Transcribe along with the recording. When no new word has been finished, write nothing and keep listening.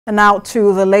And now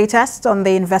to the latest on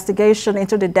the investigation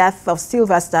into the death of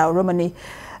Sylvester Oromoni.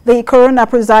 The coroner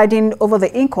presiding over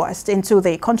the inquest into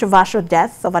the controversial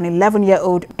death of an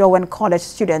 11-year-old Dowen College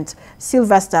student,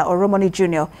 Sylvester Oromoni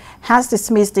Jnr., has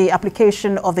dismissed the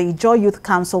application of the Ijaw Youth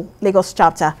Council Lagos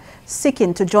chapter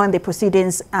seeking to join the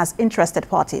proceedings as interested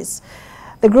parties.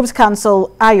 The group's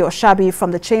counsel, Ayo Shabi,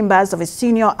 from the chambers of a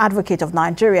senior advocate of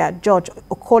Nigeria, Judge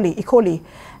Ikoli,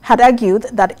 had argued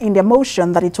that in their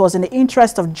motion that it was in the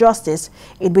interest of justice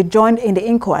it be joined in the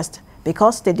inquest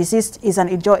because the deceased is an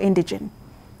Ijaw indigene.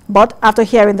 But after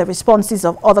hearing the responses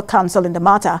of other counsel in the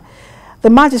matter, the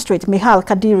magistrate Mikhail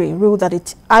Kadiri ruled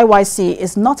that IYC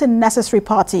is not a necessary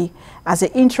party as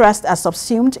the interest are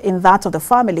subsumed in that of the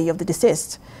family of the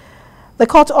deceased. The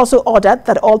court also ordered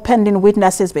that all pending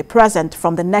witnesses be present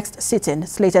from the next sitting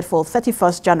slated for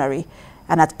 31st January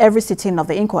and at every sitting of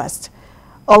the inquest.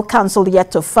 All counsel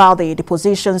yet to file the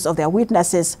depositions of their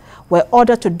witnesses were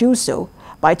ordered to do so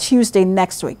by Tuesday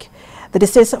next week. The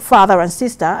deceased father and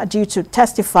sister are due to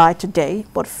testify today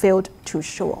but failed to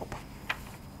show up.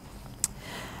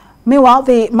 Meanwhile,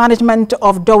 the management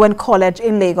of Dowen College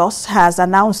in Lagos has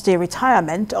announced the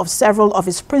retirement of several of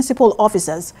its principal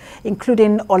officers,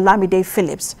 including Olamide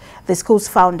Phillips, the school's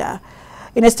founder.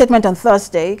 In a statement on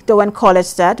Thursday, Dowen College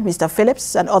said Mr.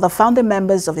 Phillips and other founding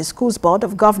members of the school's board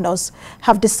of governors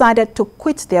have decided to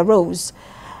quit their roles.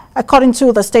 According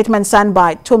to the statement signed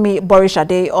by Tomi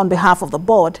Borishade on behalf of the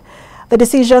board, the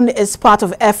decision is part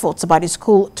of efforts by the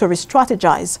school to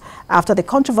re-strategize after the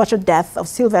controversial death of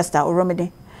Sylvester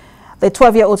Oromoni. The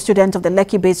 12-year-old student of the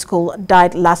Lekki-based school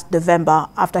died last November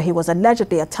after he was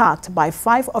allegedly attacked by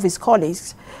 5 of his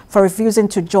colleagues for refusing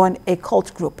to join a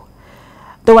cult group.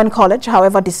 Dowen College,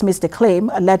 however, dismissed the claim,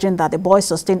 alleging that the boy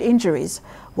sustained injuries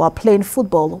while playing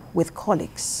football with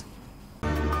colleagues.